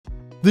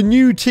The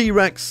new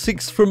T-Rex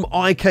 6 from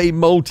IK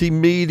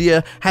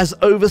Multimedia has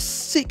over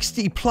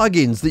 60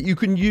 plugins that you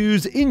can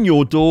use in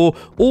your DAW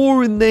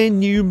or in their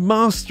new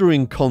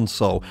mastering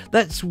console.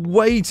 That's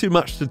way too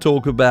much to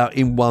talk about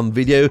in one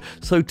video,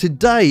 so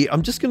today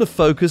I'm just going to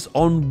focus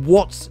on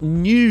what's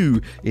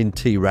new in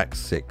T-Rex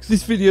 6.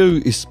 This video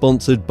is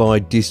sponsored by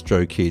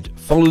DistroKid.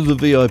 Follow the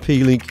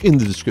VIP link in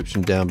the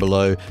description down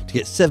below to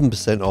get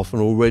 7% off an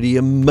already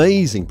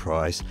amazing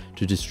price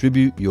to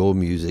distribute your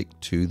music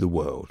to the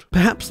world.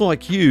 Perhaps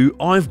like you,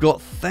 I've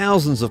got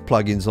thousands of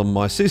plugins on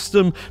my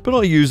system, but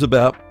I use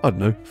about,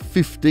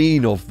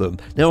 15 of them.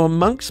 Now,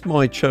 amongst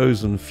my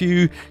chosen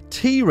few,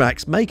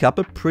 T-Rex make up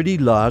a pretty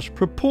large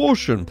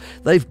proportion.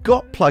 They've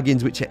got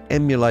plugins which are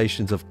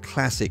emulations of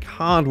classic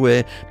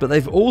hardware, but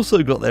they've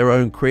also got their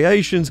own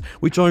creations,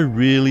 which I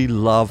really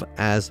love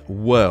as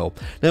well.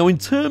 Now, in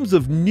terms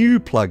of new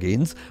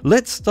plugins,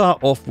 let's start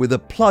off with a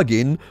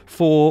plugin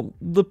for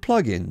the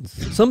plugins.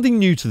 Something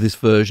new to this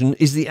version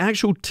is the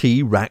actual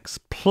T-Rex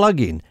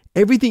plugin.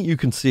 Everything you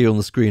can see on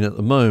the screen at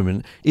the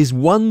moment is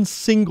one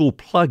single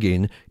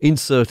plugin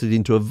inserted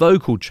into a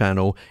vocal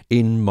channel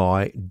in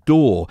my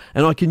DAW,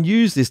 and I can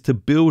use this to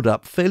build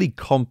up fairly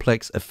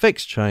complex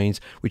effects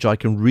chains which I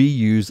can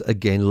reuse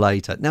again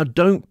later. Now,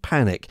 don't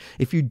panic.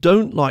 If you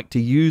don't like to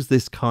use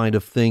this kind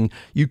of thing,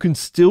 you can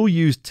still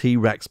use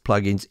T-Rex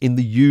plugins in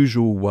the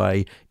usual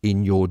way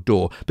in your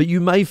DAW, but you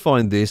may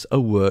find this a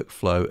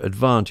workflow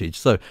advantage.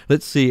 So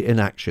let's see it in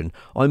action.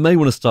 I may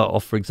want to start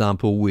off, for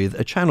example, with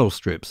a channel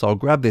strip. So I'll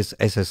grab this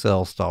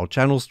SSL style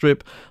channel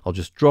strip, I'll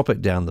just drop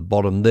it down the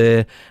bottom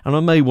there, and I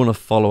may want to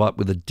follow up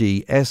with a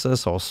de-esser.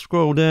 So I'll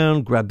scroll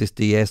down, grab this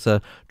de-esser,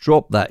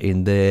 drop that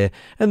in there,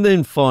 and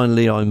then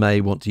finally I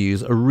may want to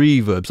use a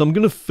reverb. So I'm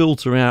going to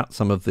filter out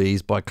some of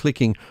these by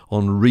clicking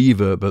on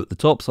reverb at the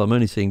top, so I'm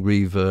only seeing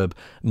reverb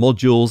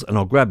modules, and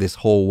I'll grab this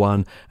whole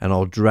one and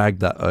I'll drag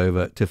that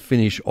over to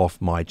finish off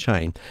my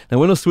chain. Now,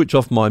 when I switch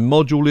off my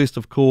module list,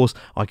 of course,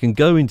 I can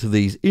go into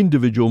these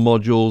individual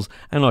modules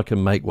and I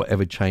can make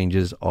whatever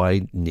changes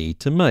I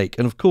need to make.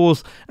 And of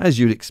course, as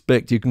you'd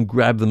expect, you can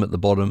grab them at the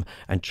bottom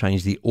and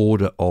change the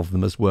order of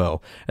them as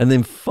well. And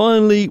then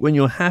finally, when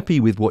you're happy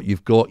with what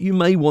you've got, you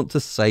may want to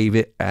save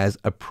it as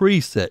a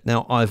preset.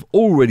 Now, I've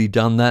already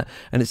done that,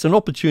 and it's an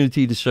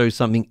opportunity to show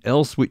something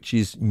else which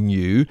is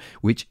new,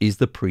 which is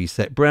the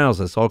preset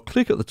browser. So I'll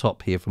click at the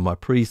top here for my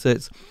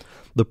presets.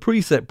 The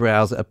preset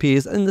browser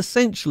appears, and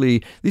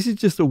essentially this is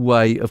just a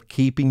way of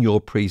keeping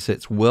your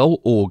presets well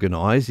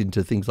organized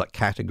into things like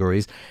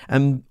categories,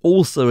 and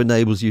also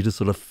enables you to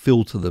sort of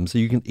filter them so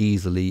you can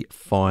easily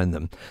find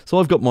them. So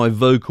I've got my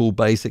vocal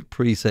basic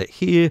preset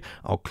here.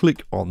 I'll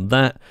click on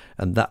that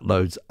and that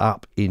loads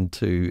up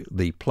into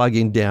the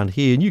plugin down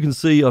here, and you can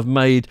see I've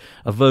made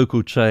a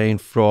vocal chain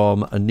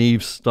from a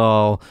Neve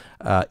style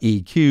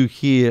EQ.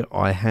 Here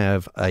I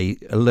have a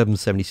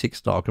 1176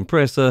 style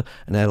compressor,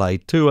 an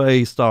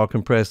LA2A style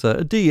compressor,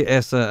 a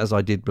de-esser as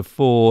I did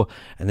before,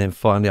 and then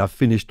finally I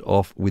finished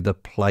off with a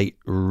plate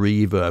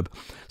reverb.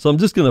 So I'm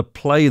just going to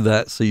play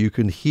that so you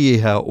can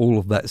hear how all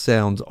of that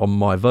sounds on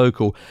my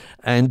vocal.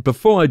 And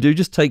before I do,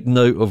 just take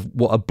note of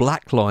what are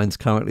black lines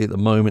currently at the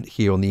moment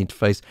here on the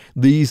interface.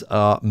 These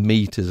are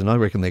meters, and I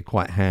reckon they're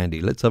quite handy.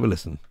 Let's have a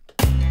listen.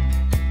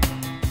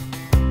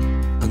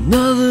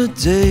 Another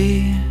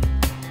day,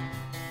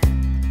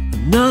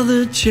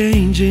 another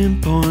change in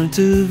point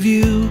of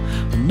view,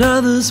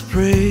 another's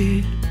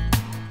prayed.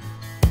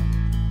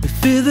 They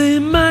fear they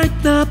might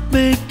not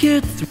make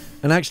it through.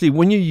 And actually,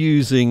 when you're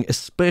using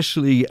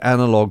especially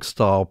analog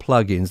style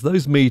plugins,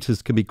 those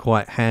meters can be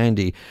quite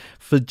handy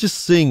for just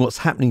seeing what's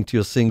happening to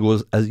your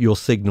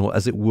signal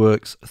as it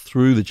works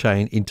through the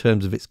chain in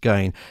terms of its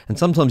gain. And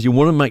sometimes you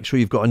want to make sure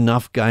you've got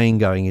enough gain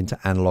going into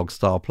analog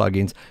style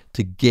plugins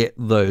to get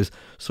those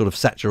sort of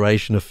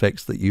saturation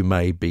effects that you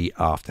may be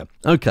after.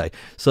 Okay,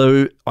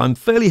 so I'm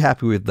fairly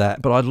happy with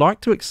that, but I'd like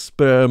to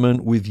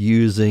experiment with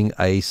using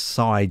a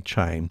side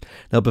chain.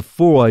 Now,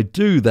 before I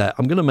do that,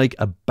 I'm going to make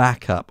a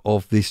backup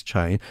of this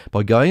chain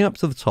by going up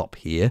to the top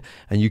here,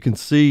 and you can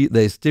see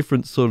there's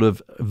different sort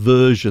of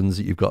versions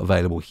that you've got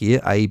available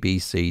here, A, B,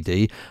 C,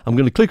 D. I'm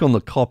going to click on the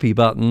copy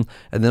button,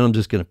 and then I'm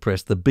just going to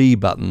press the B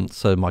button,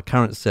 so my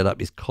current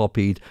setup is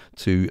copied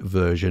to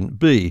version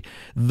B.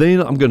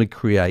 Then I'm going to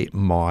create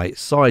my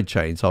side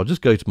chain. So I'll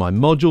just go to my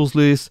modules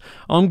list.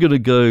 I'm going to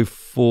go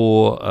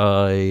for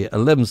a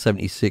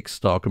 1176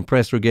 style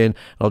compressor again.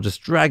 I'll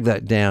just drag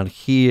that down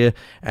here,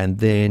 and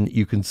then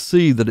you can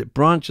see that it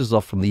branches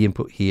off from the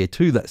input here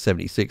to that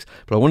 76,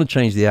 but I want to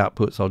change the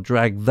output, so I'll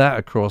drag that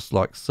across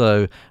like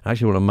so. I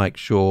actually want to make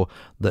sure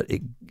that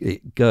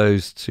it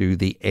goes to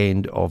the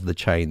end of the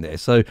chain there.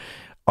 So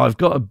I've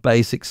got a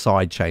basic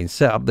side chain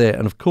set up there,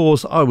 and of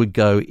course I would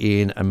go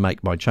in and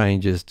make my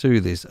changes to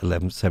this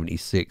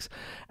 1176,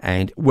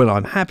 and when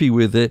I'm happy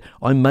with it,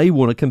 I may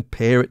want to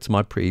compare it to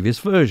my previous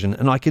version,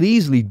 and I can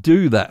easily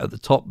do that at the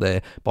top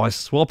there by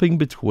swapping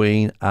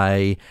between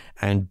A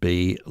and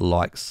B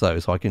like so.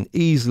 So I can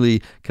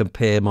easily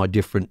compare my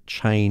different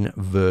chain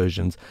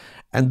versions.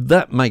 And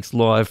that makes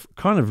life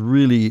kind of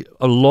really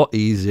a lot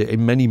easier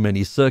in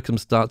many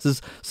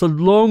circumstances, so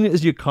long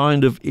as you're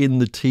kind of in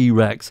the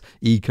T-Rex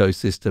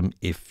ecosystem,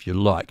 if you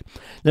like.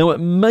 Now, it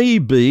may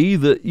be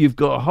that you've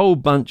got a whole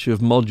bunch of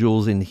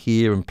modules in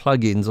here and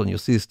plugins on your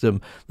system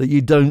that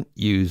you don't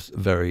use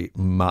very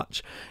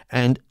much.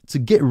 And to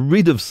get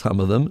rid of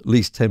some of them, at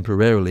least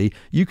temporarily,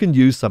 you can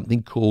use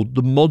something called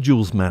the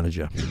Modules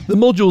Manager. The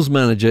Modules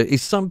Manager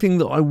is something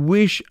that I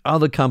wish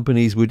other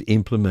companies would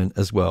implement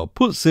as well.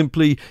 Put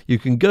simply, you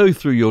can go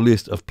through your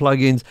list of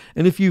plugins,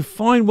 and if you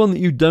find one that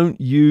you don't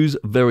use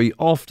very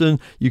often,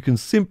 you can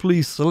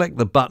simply select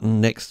the button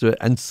next to it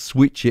and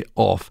switch it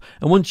off.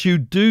 And once you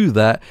do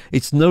that,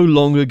 it's no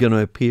longer going to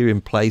appear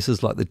in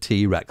places like the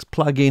T-Rex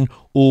plugin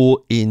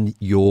or in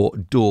your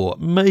DAW,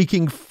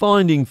 making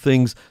finding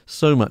things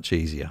so much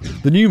easier.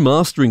 The new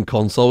mastering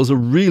console is a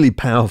really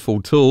powerful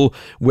tool,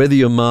 whether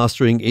you're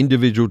mastering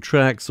individual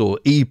tracks or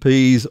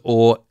EPs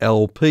or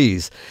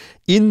LPs.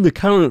 In the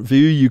current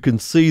view, you can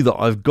see that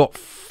I've got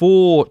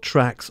 4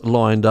 tracks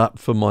lined up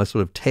for my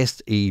sort of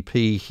test EP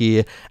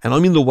here, and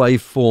I'm in the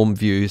waveform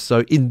view.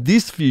 So in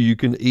this view, you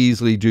can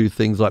easily do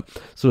things like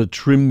sort of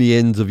trim the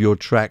ends of your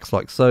tracks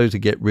like so to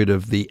get rid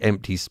of the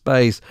empty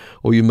space,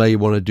 or you may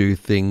want to do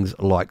things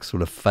like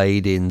sort of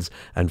fade ins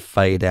and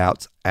fade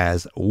outs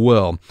as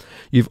well.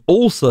 You've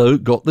also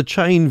got the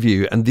chain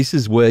view, and this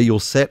is where you'll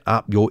set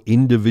up your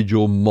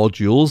individual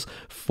modules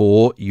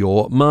for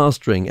your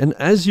mastering. And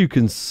as you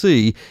can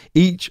see,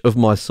 each of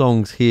my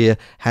songs here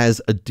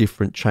has a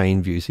different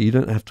chain view, so you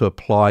don't have to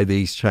apply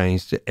these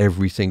chains to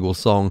every single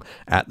song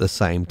at the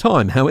same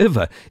time.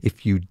 However,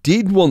 if you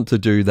did want to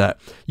do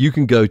that, you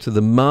can go to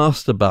the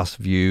master bus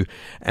view,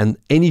 and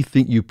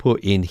anything you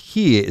put in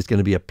here is going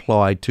to be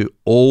applied to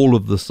all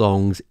of the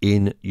songs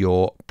in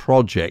your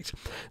project.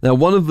 Now,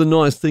 one of the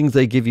nice things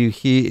they give you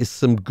here is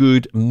some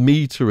good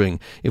metering.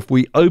 If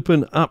we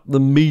open up the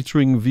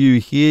metering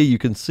view here, you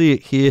can see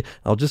it here.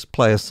 I'll just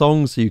play a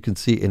song so you can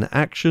see it in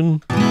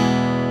action.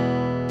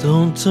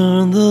 Don't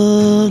turn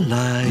the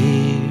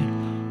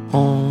light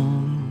on.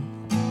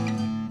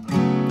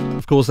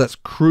 Of course, that's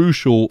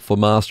crucial for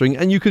mastering,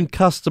 and you can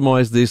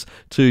customize this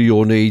to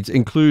your needs,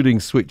 including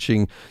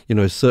switching,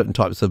 certain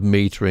types of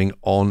metering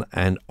on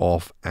and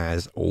off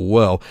as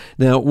well.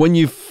 Now, when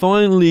you've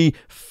finally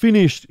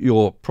finished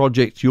your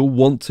project, you'll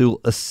want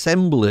to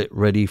assemble it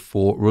ready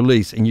for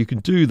release, and you can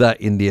do that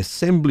in the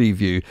assembly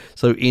view.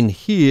 So in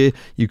here,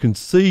 you can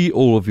see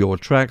all of your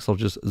tracks. I'll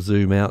just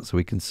zoom out so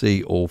we can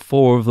see all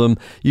 4 of them.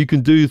 You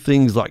can do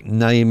things like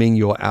naming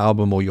your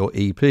album or your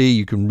EP.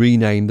 You can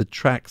rename the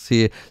tracks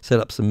here, set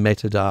up some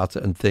metadata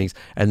and things,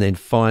 and then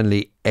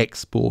finally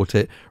export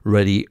it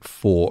ready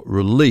for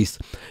release.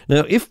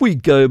 Now, if we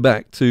go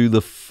back to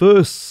the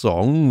first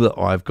song that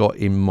I've got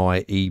in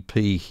my EP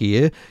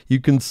here, you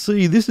can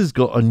see this has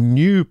got a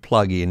new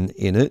plugin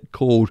in it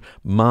called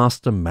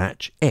Master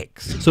Match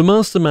X. So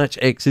Master Match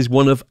X is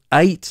one of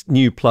 8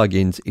 new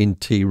plugins in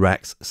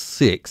T-Rex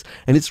 6,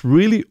 and it's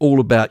really all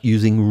about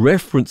using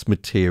reference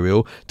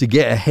material to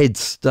get a head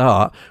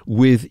start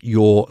with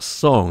your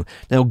song.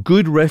 Now,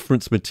 good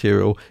reference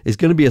material is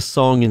going to be a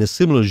song in a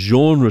similar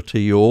genre to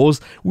yours,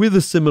 with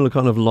a similar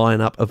kind of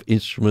lineup of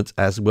instruments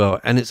as well,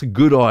 and it's a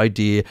good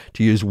idea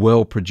to use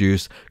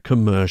well-produced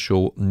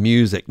commercial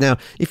music. Now,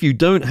 if you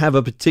don't have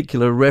a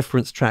particular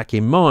reference track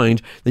in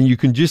mind, then you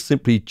can just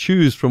simply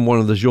choose from one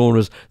of the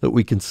genres that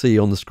we can see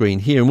on the screen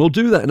here, and we'll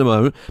do that in a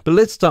moment. But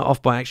let's start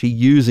off by actually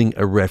using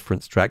a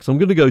reference track. So I'm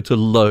going to go to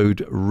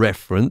load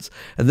reference,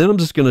 and then I'm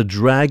just going to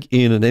drag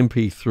in an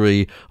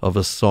MP3 of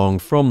a song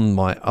from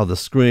my other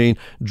screen,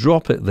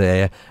 drop it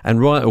there, and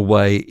right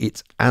away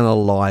it's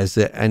analyzed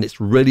it and it's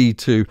ready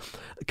to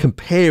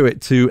compare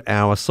it to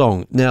our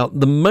song. Now,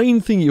 the main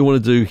thing you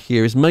want to do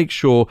here is make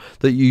sure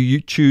that you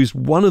choose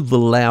one of the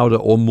louder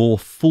or more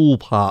full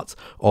parts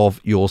of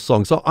your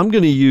song. So I'm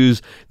going to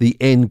use the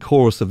end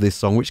chorus of this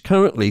song, which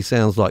currently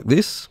sounds like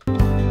this.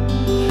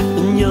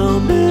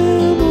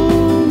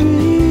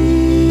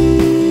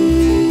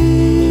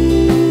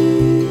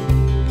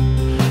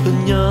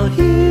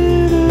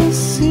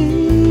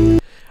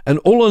 And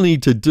all I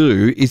need to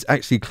do is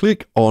actually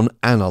click on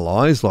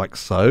Analyze like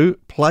so,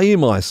 play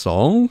my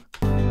song.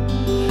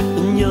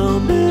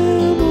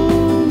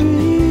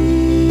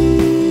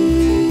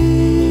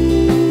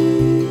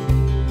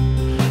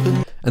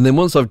 And then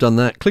once I've done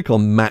that, click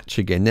on Match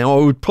again. Now,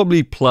 I would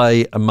probably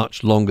play a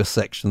much longer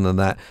section than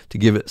that to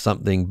give it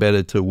something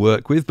better to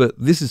work with, but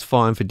this is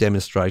fine for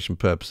demonstration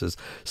purposes.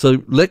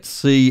 So let's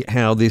see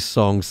how this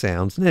song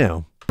sounds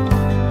now.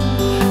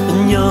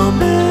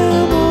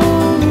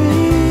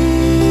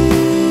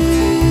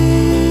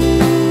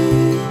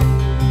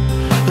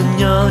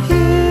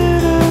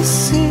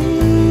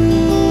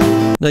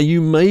 Now,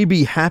 you may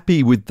be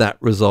happy with that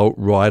result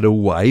right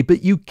away,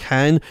 but you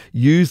can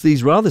use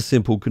these rather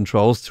simple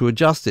controls to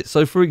adjust it.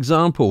 So, for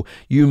example,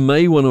 you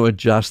may want to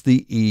adjust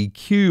the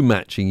EQ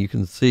matching. You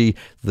can see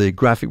the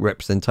graphic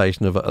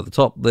representation of it at the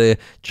top there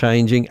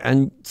changing,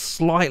 and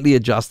slightly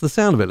adjust the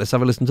sound of it. Let's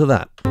have a listen to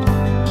that.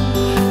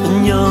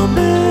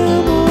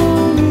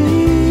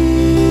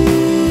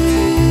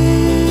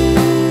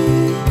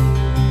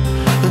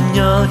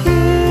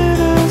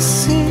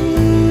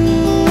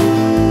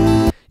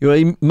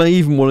 You may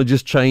even want to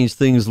just change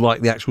things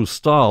like the actual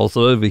style.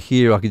 So over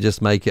here I could just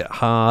make it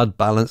hard,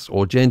 balanced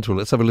or gentle.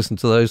 Let's have a listen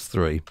to those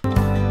three.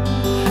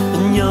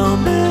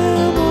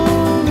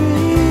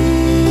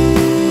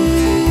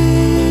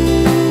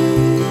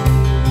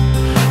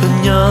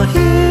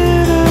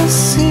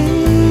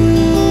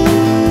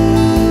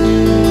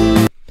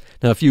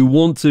 Now, if you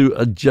want to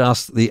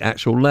adjust the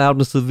actual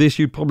loudness of this,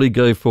 you'd probably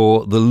go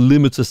for the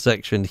limiter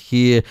section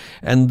here.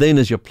 And then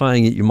as you're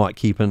playing it, you might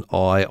keep an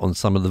eye on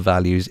some of the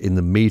values in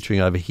the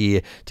metering over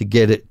here to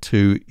get it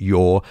to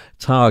your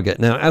target.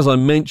 Now, as I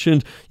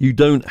mentioned, you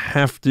don't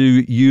have to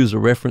use a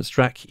reference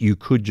track. You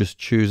could just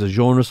choose a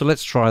genre. So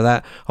let's try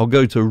that. I'll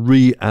go to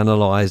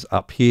reanalyze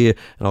up here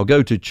and I'll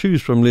go to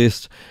choose from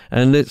list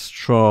and let's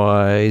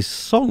try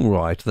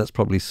songwriter. That's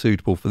probably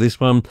suitable for this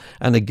one.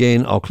 And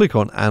again, I'll click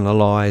on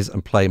analyze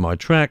and play my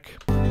track.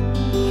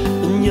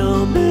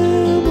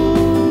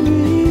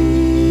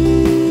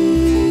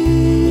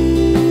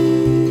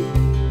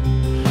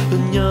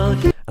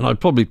 And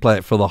I'd probably play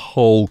it for the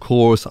whole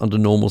chorus under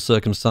normal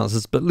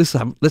circumstances, but let's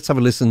have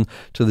a listen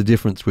to the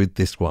difference with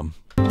this one.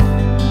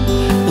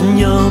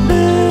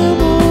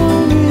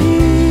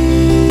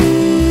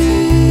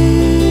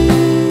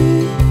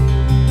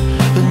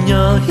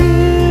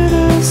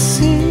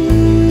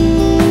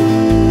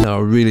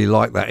 I really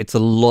like that. It's a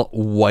lot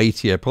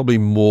weightier, probably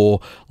more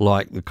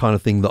like the kind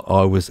of thing that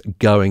I was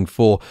going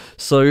for.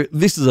 So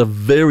this is a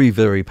very,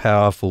 very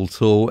powerful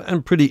tool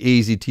and pretty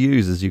easy to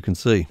use, as you can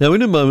see. Now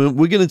in a moment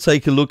we're going to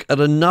take a look at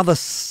another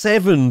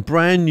 7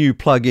 brand new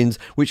plugins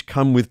which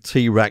come with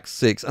T-Rack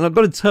 6, and I've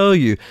got to tell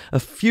you, a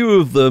few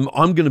of them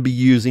I'm going to be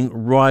using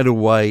right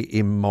away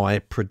in my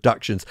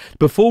productions.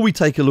 Before we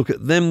take a look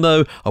at them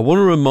though, I want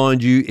to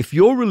remind you, if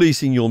you're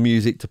releasing your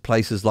music to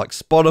places like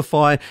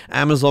Spotify,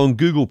 Amazon,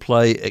 Google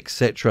Play,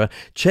 etc.,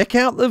 check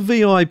out the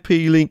VIP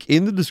link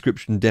in the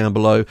description down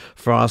below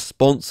for our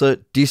sponsor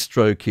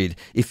DistroKid.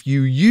 If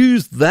you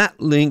use that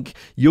link,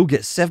 you'll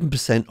get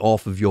 7%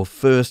 off of your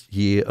first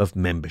year of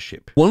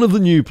membership. One of the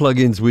new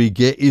plugins we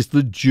get is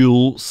the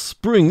dual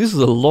spring. This is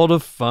a lot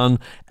of fun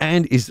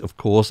and is of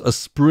course a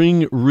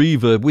spring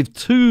reverb with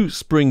 2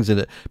 springs in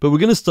it. But we're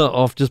going to start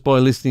off just by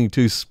listening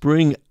to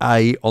spring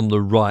A on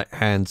the right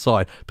hand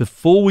side.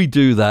 Before we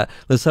do that,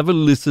 let's have a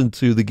listen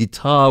to the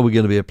guitar we're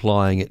going to be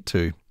applying it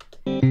to.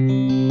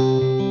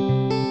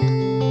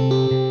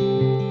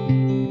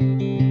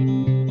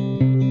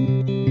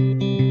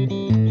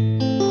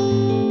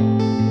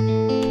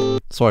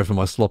 Sorry for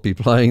my sloppy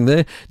playing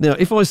there. Now,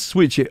 if I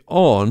switch it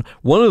on,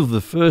 one of the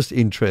first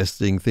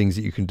interesting things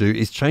that you can do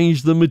is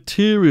change the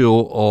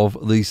material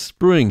of the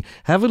spring.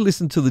 Have a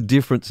listen to the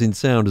difference in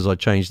sound as I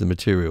change the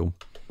material.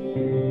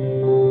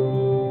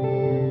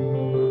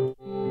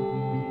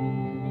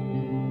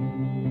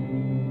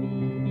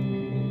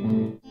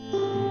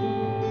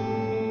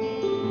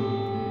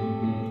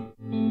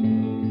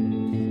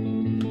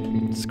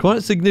 It's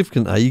quite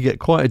significant there. You get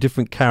quite a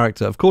different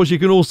character. Of course, you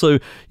can also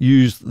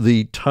use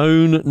the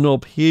tone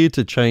knob here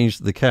to change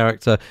the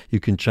character. You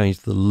can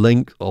change the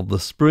length of the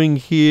spring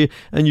here,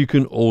 and you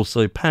can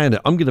also pan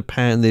it. I'm going to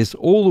pan this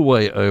all the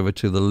way over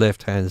to the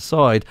left-hand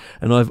side,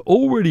 and I've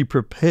already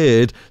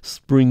prepared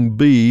spring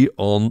B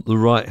on the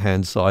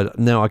right-hand side.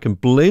 Now I can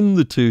blend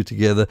the two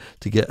together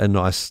to get a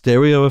nice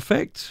stereo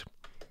effect.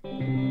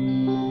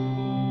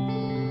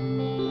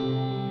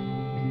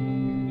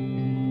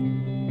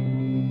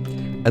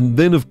 And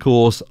then, of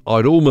course,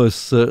 I'd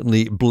almost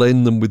certainly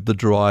blend them with the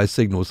dry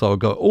signal. So I'll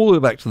go all the way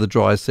back to the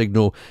dry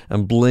signal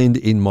and blend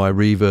in my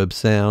reverb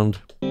sound.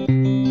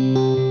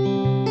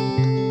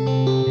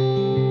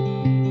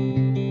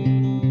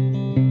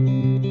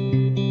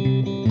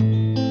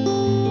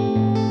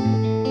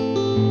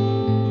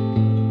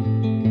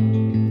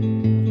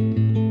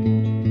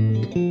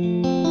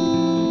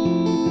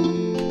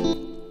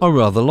 I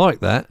rather like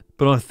that.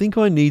 But I think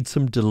I need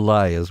some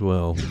delay as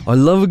well. I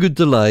love a good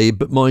delay,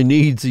 but my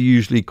needs are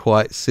usually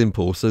quite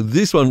simple. So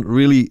this one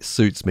really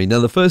suits me.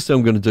 Now, the first thing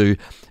I'm going to do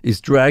is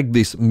drag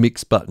this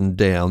mix button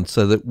down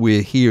so that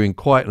we're hearing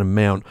quite an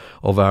amount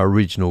of our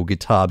original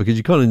guitar, because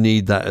you kind of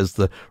need that as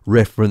the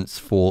reference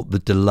for the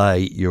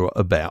delay you're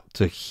about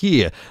to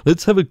hear.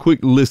 Let's have a quick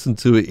listen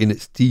to it in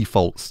its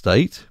default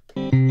state.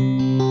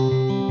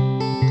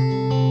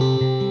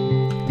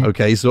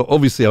 Okay, so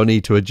obviously I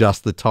need to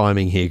adjust the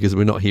timing here because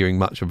we're not hearing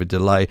much of a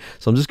delay.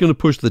 So I'm just going to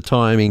push the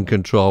timing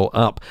control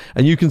up,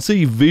 and you can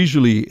see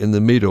visually in the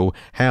middle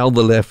how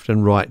the left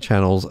and right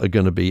channels are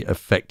going to be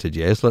affected.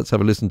 Yes, let's have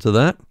a listen to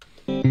that.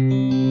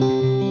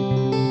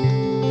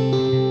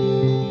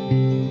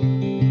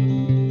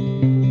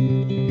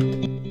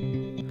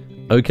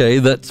 Okay,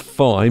 that's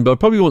fine, but I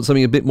probably want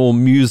something a bit more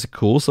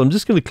musical, so I'm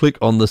just going to click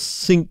on the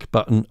sync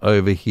button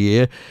over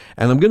here,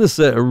 and I'm going to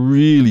set a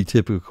really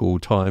typical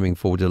timing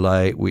for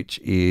delay, which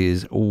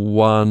is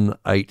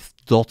 1/8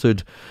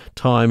 dotted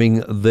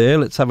timing there.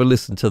 Let's have a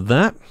listen to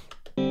that.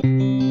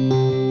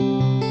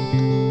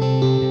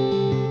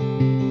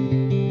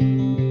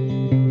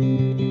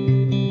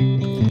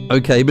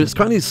 Okay, but it's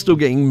kind of still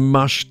getting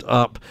mushed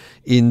up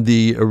in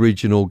the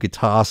original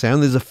guitar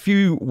sound. There's a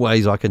few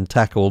ways I can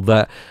tackle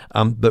that,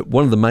 but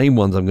one of the main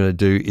ones I'm going to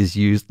do is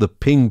use the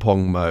ping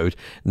pong mode.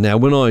 Now,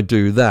 when I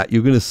do that,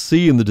 you're going to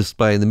see in the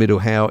display in the middle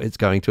how it's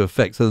going to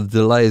affect. So the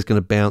delay is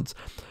going to bounce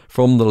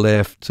from the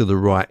left to the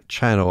right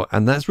channel,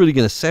 and that's really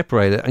going to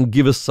separate it and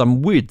give us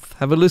some width.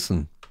 Have a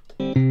listen.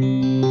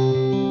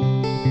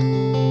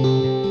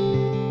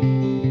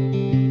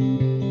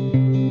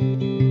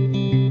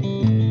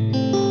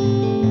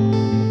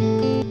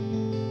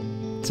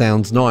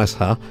 Sounds nice,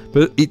 huh?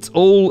 But it's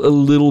all a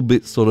little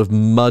bit sort of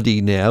muddy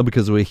now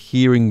because we're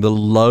hearing the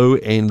low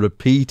end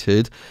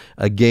repeated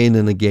again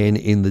and again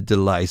in the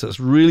delay. So it's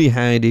really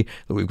handy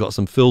that we've got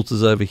some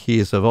filters over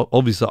here. So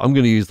obviously I'm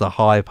going to use the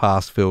high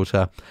pass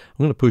filter. I'm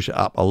going to push it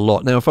up a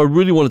lot. Now, if I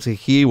really wanted to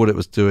hear what it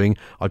was doing,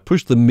 I'd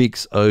push the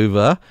mix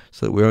over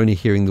so that we're only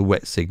hearing the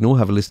wet signal.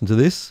 Have a listen to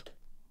this.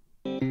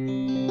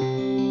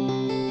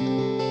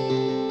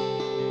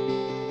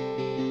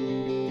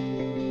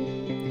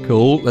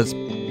 Cool. Let's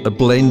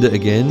blend it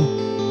again.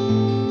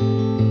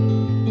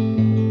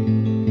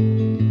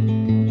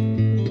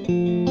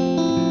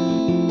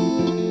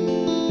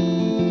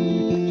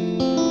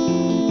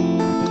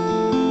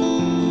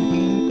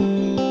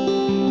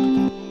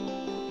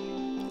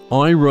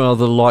 I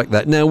rather like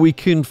that. Now we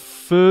can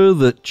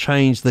further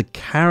change the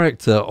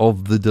character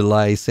of the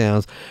delay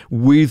sounds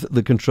with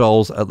the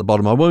controls at the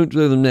bottom. I won't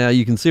do them now.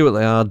 You can see what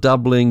they are: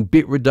 doubling,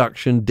 bit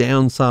reduction,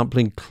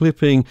 downsampling,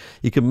 clipping.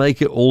 You can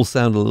make it all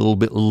sound a little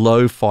bit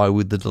lo-fi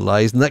with the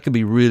delays, and that can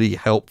be really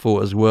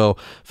helpful as well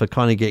for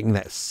kind of getting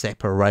that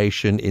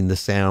separation in the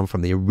sound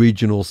from the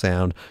original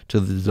sound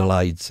to the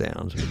delayed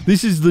sound.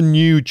 This is the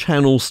new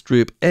Channel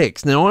Strip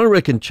X. Now I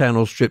reckon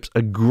channel strips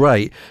are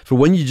great for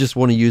when you just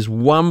want to use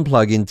one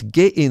plugin to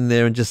get in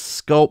there and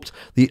just sculpt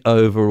the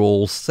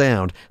overall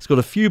sound. It's got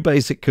a few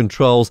basic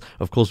controls.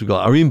 Of course, we've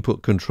got our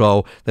input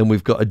control. Then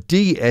we've got a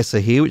de-esser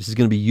here, which is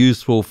going to be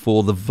useful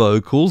for the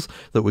vocals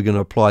that we're going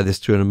to apply this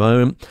to in a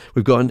moment.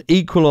 We've got an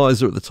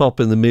equalizer at the top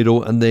in the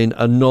middle, and then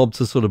a knob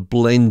to sort of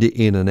blend it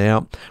in and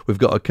out. We've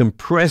got a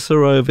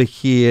compressor over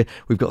here.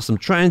 We've got some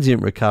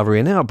transient recovery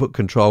and output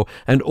control,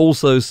 and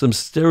also some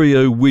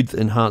stereo width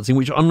enhancing,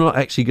 which I'm not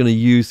actually going to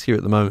use here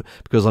at the moment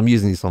because I'm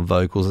using this on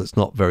vocals. It's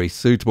not very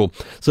suitable.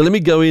 So let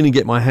me go in and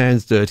get my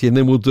hands dirty, and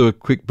then we'll do a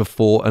quick before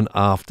and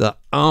after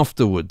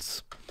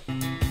afterwards.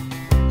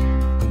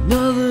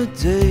 Another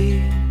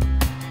day,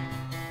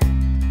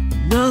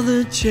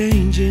 another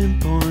changing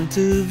point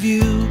of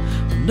view,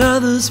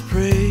 another's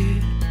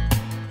prey.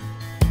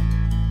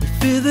 They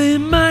fear they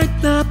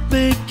might not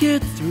make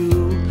it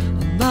through.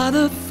 I'm not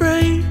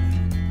afraid,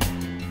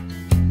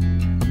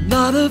 I'm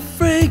not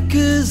afraid,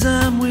 'cause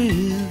I'm with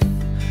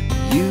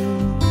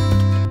you.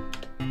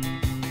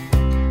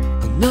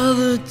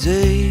 Another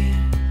day,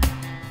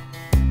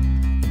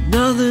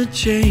 another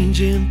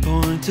changing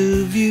point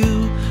of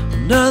view,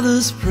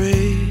 another's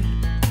prey.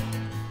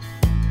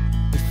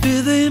 They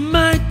fear they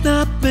might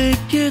not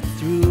make it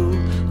through.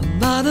 I'm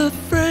not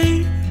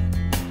afraid,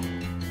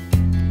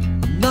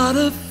 I'm not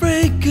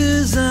afraid,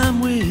 'cause I'm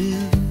with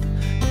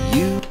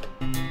you.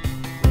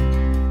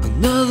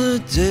 Another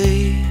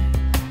day,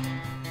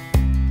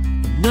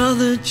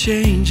 another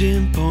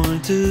changing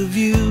point of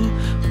view,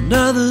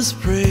 another's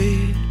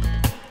prey.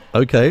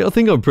 Okay, I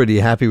think I'm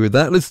pretty happy with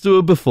that. Let's do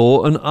a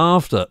before and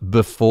after.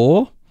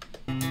 Before.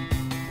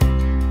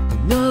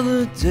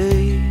 Another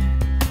day,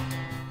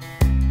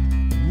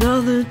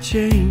 another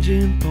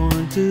changing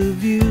point of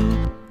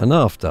view. And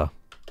after.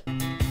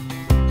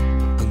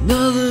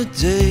 Another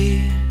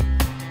day,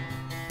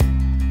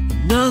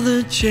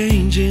 another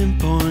changing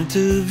point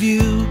of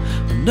view,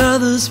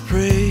 another's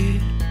prey.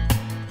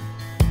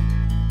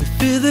 They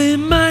fear they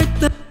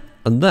might not.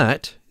 And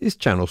that is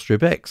Channel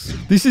Strip X.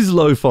 This is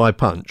Lo-Fi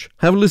Punch.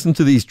 Have a listen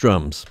to these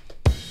drums.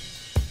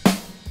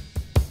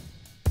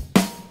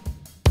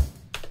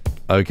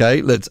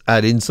 Okay, let's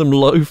add in some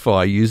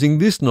lo-fi using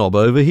this knob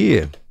over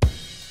here.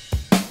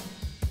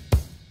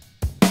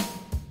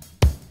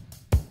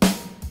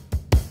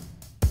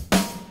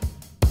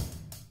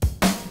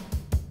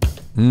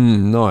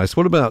 Nice.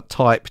 What about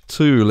type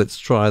 2? Let's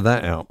try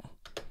that out.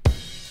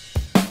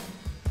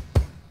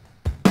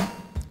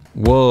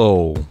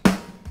 Whoa.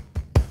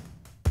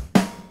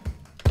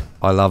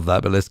 I love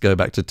that, but let's go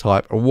back to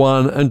type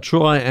 1 and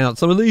try out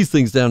some of these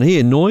things down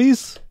here.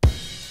 Noise.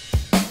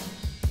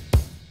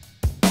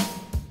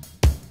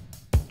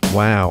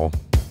 Wow.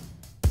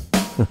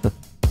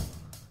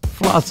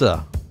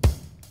 Flutter.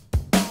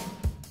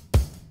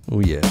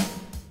 Oh yeah.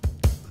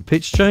 The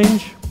pitch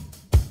change.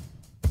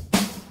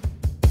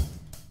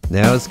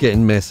 Now it's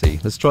getting messy.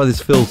 Let's try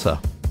this filter.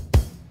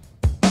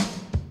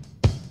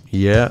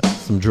 Yeah,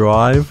 some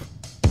drive.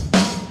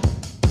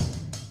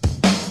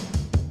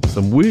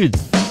 Some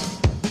width.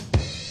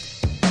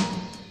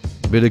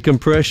 Bit of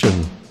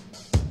compression.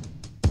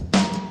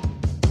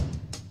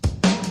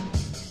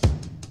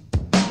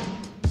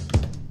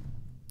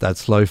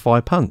 That's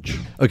Lo-Fi Punch.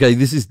 Okay,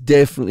 this is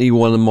definitely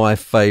one of my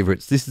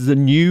favorites. This is a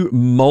new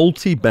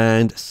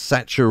multi-band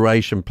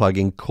saturation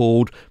plugin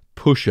called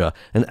pusher,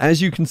 and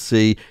as you can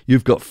see,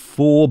 you've got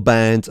 4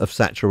 bands of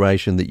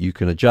saturation that you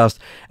can adjust,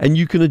 and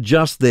you can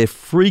adjust their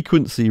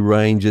frequency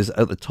ranges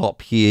at the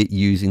top here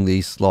using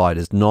these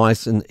sliders.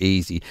 Nice and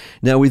easy.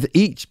 Now with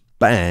each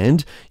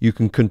band, you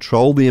can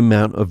control the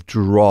amount of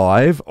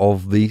drive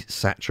of the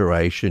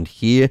saturation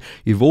here.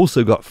 You've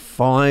also got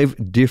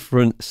 5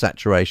 different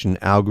saturation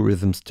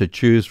algorithms to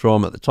choose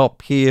from at the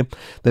top here.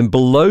 Then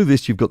below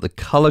this, you've got the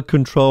color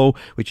control,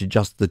 which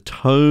adjusts the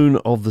tone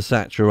of the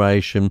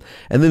saturation.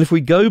 And then if we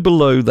go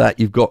below that,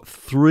 you've got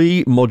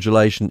 3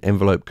 modulation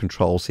envelope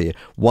controls here.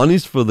 One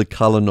is for the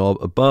color knob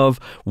above,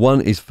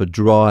 one is for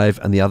drive,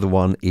 and the other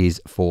one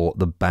is for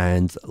the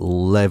band's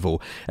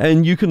level.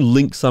 And you can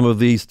link some of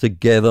these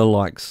together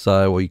like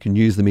so, or you can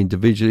use them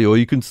individually, or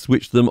you can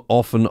switch them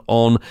off and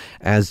on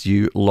as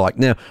you like.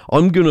 Now,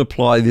 I'm going to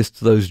apply this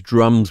to those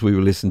drums we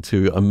were listening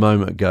to a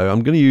moment ago.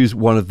 I'm going to use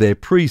one of their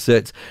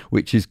presets,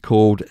 which is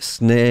called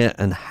Snare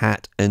and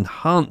Hat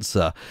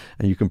Enhancer,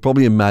 and you can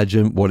probably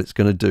imagine what it's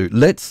going to do.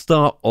 Let's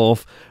start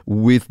off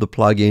with the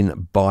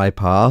plugin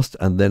Bypassed,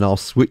 and then I'll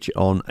switch it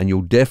on, and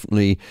you'll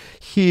definitely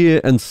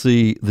hear and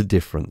see the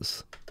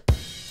difference.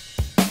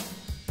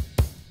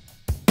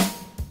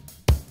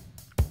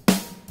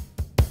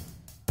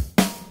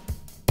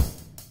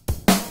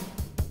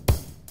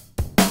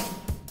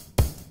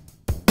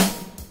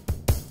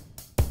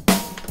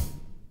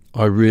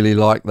 I really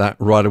like that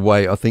right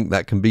away. I think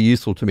that can be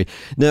useful to me.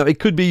 Now, it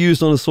could be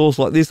used on a source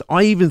like this.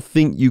 I even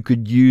think you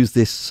could use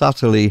this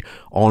subtly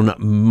on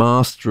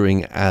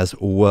mastering as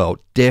well.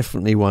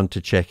 Definitely one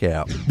to check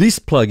out. This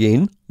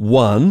plugin,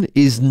 One,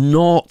 is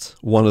not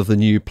one of the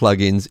new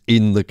plugins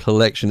in the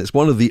collection. It's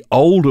one of the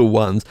older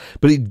ones,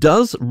 but it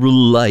does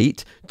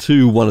relate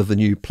to one of the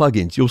new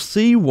plugins. You'll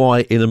see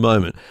why in a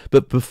moment.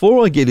 But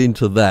before I get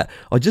into that,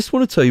 I just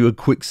want to tell you a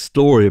quick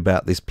story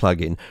about this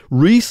plugin.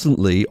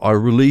 Recently, I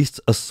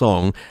released a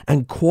song,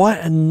 and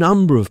quite a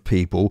number of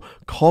people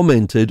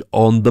commented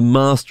on the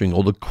mastering,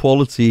 or the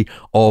quality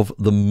of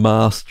the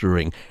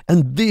mastering.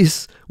 And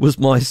this was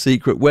my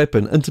secret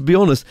weapon. And to be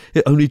honest,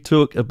 it only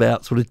took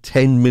about sort of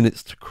 10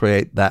 minutes to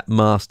create that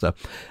master.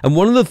 And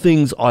one of the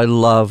things I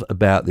love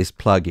about this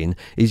plugin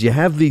is you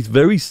have these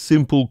very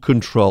simple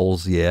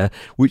controls here,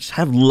 which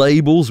have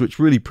labels which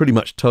really pretty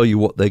much tell you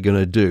what they're going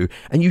to do.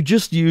 And you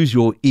just use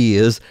your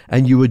ears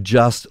and you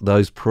adjust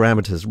those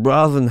parameters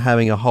rather than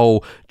having a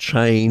whole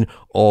chain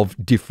of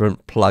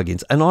different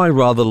plugins. And I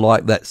rather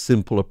like that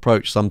simple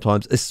approach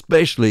sometimes,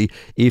 especially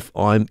if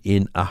I'm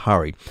in a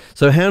hurry.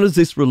 So how does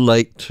this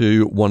relate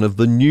to one of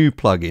the new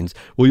plugins?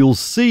 Well, you'll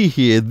see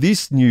here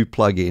this new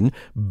plugin,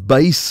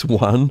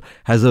 BassONE,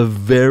 has a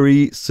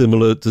very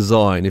similar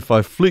design. If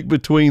I flick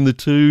between the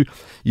two,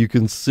 you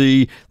can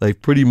see they've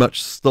pretty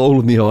much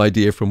stolen the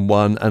idea from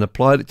one and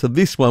applied it to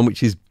this one,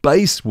 which is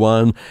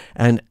BassONE.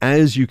 And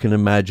as you can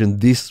imagine,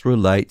 this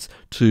relates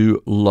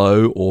to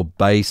low or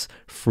bass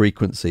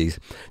frequencies.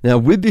 Now,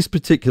 with this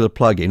particular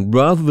plugin,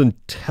 rather than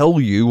tell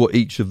you what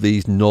each of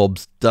these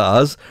knobs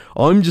does,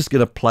 I'm just going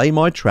to play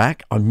my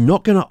track. I'm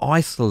not going to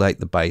isolate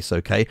the bass,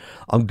 okay?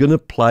 I'm going to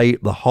play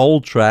the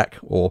whole track,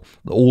 or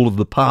all of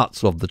the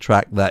parts of the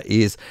track that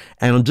is,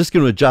 and I'm just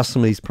going to adjust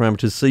some of these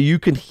parameters so you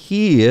can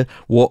hear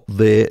what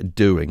they're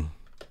doing.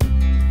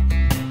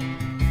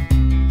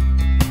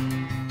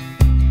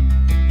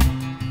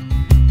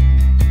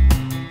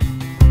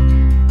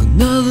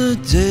 Another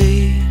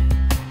day,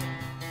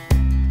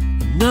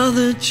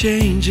 another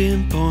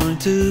changing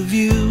point of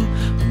view.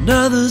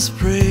 Another's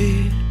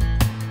prayed,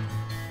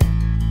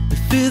 they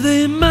fear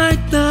they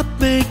might not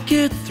make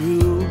it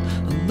through.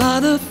 I'm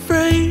not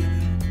afraid,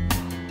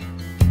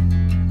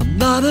 I'm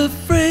not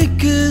afraid,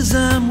 'cause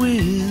I'm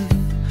with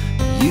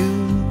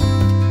you.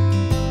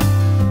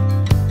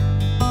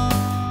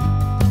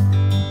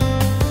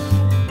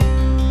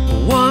 I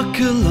walk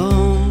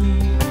alone,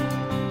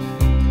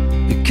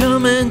 you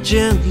come and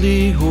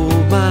gently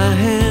hold my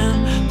hand.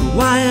 Though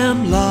I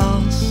am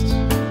lost,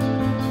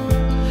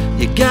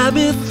 you guide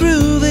me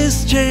through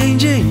this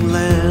changing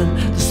land.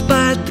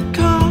 Despite the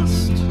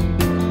cost,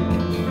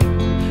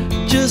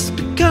 just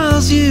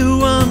because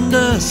you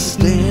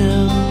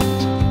understand.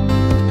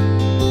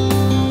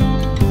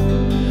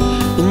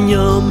 In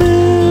your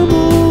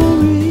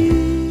memory.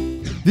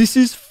 This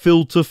is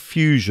Filter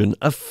Fusion,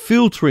 a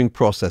filtering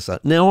processor.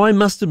 Now, I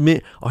must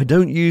admit, I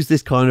don't use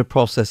this kind of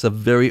processor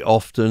very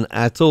often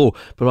at all,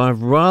 but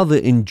I've rather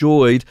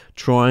enjoyed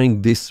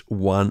trying this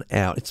one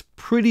out. It's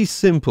pretty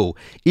simple.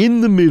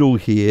 In the middle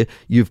here,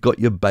 you've got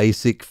your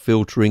basic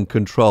filtering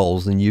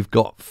controls, and you've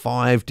got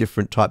 5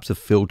 different types of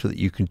filter that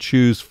you can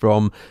choose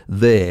from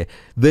there.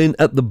 Then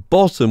at the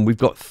bottom, we've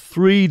got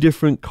 3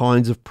 different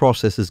kinds of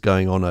processors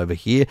going on over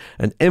here: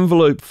 an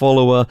envelope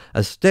follower,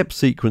 a step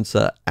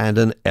sequencer, and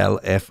an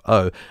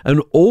LFO.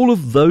 And all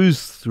of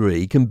those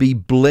 3 can be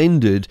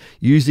blended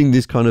using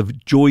this kind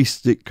of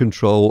joystick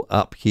control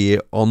up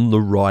here on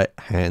the right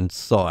hand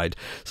side.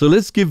 So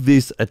let's give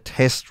this a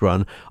test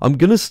run. I'm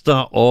going to start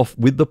start off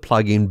with the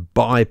plugin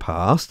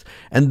bypassed,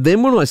 and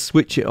then when I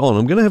switch it on,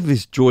 I'm going to have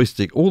this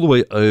joystick all the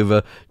way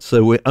over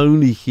so we're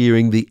only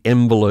hearing the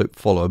envelope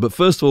follow. But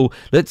first of all,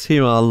 let's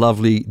hear our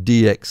lovely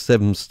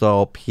DX7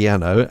 style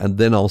piano, and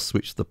then I'll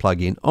switch the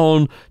plugin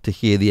on to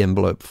hear the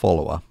envelope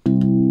follower.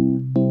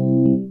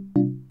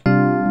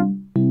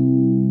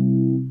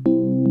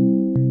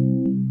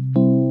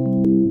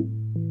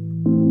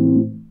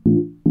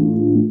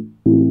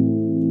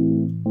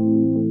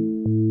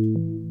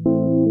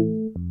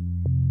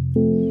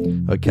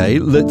 Okay,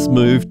 let's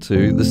move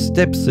to the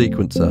step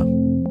sequencer.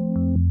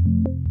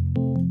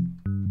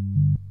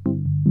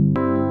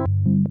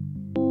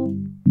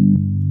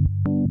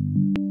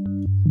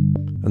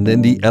 And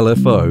then the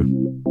LFO.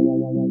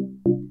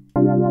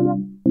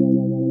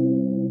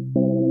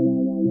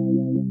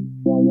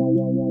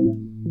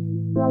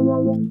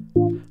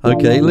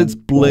 Okay, let's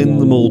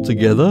blend them all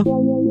together.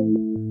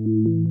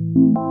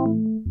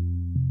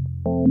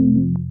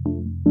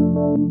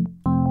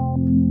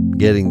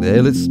 Getting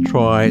there, let's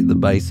try the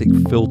basic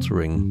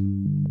filtering.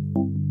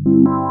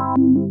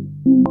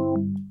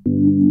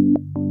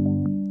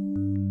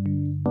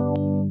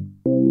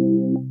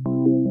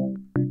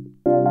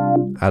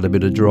 Add a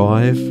bit of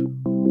drive.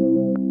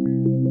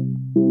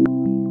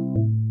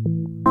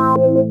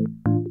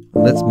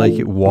 And let's make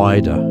it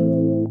wider.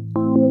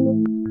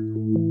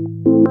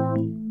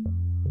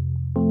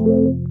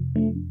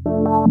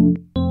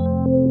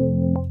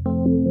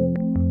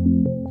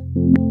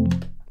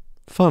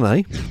 Fun,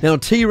 eh? Now,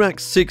 T-Rack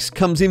 6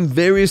 comes in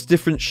various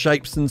different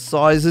shapes and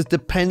sizes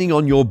depending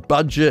on your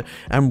budget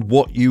and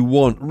what you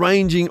want,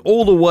 ranging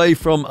all the way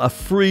from a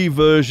free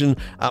version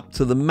up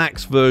to the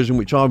max version,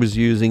 which I was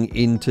using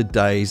in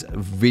today's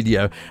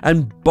video.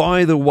 And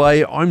by the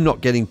way, I'm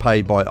not getting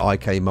paid by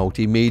IK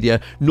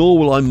Multimedia, nor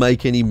will I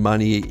make any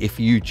money if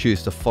you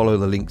choose to follow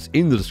the links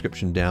in the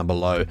description down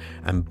below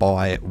and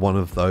buy one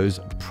of those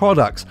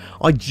products.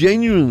 I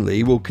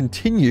genuinely will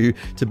continue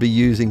to be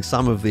using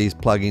some of these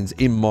plugins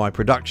in my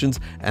productions,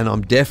 and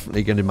I'm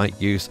definitely going to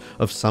make use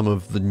of some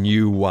of the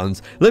new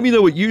ones. Let me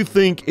know what you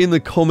think in the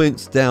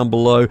comments down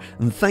below,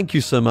 and thank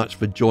you so much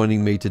for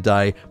joining me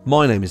today.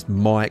 My name is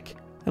Mike,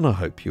 and I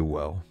hope you're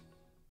well.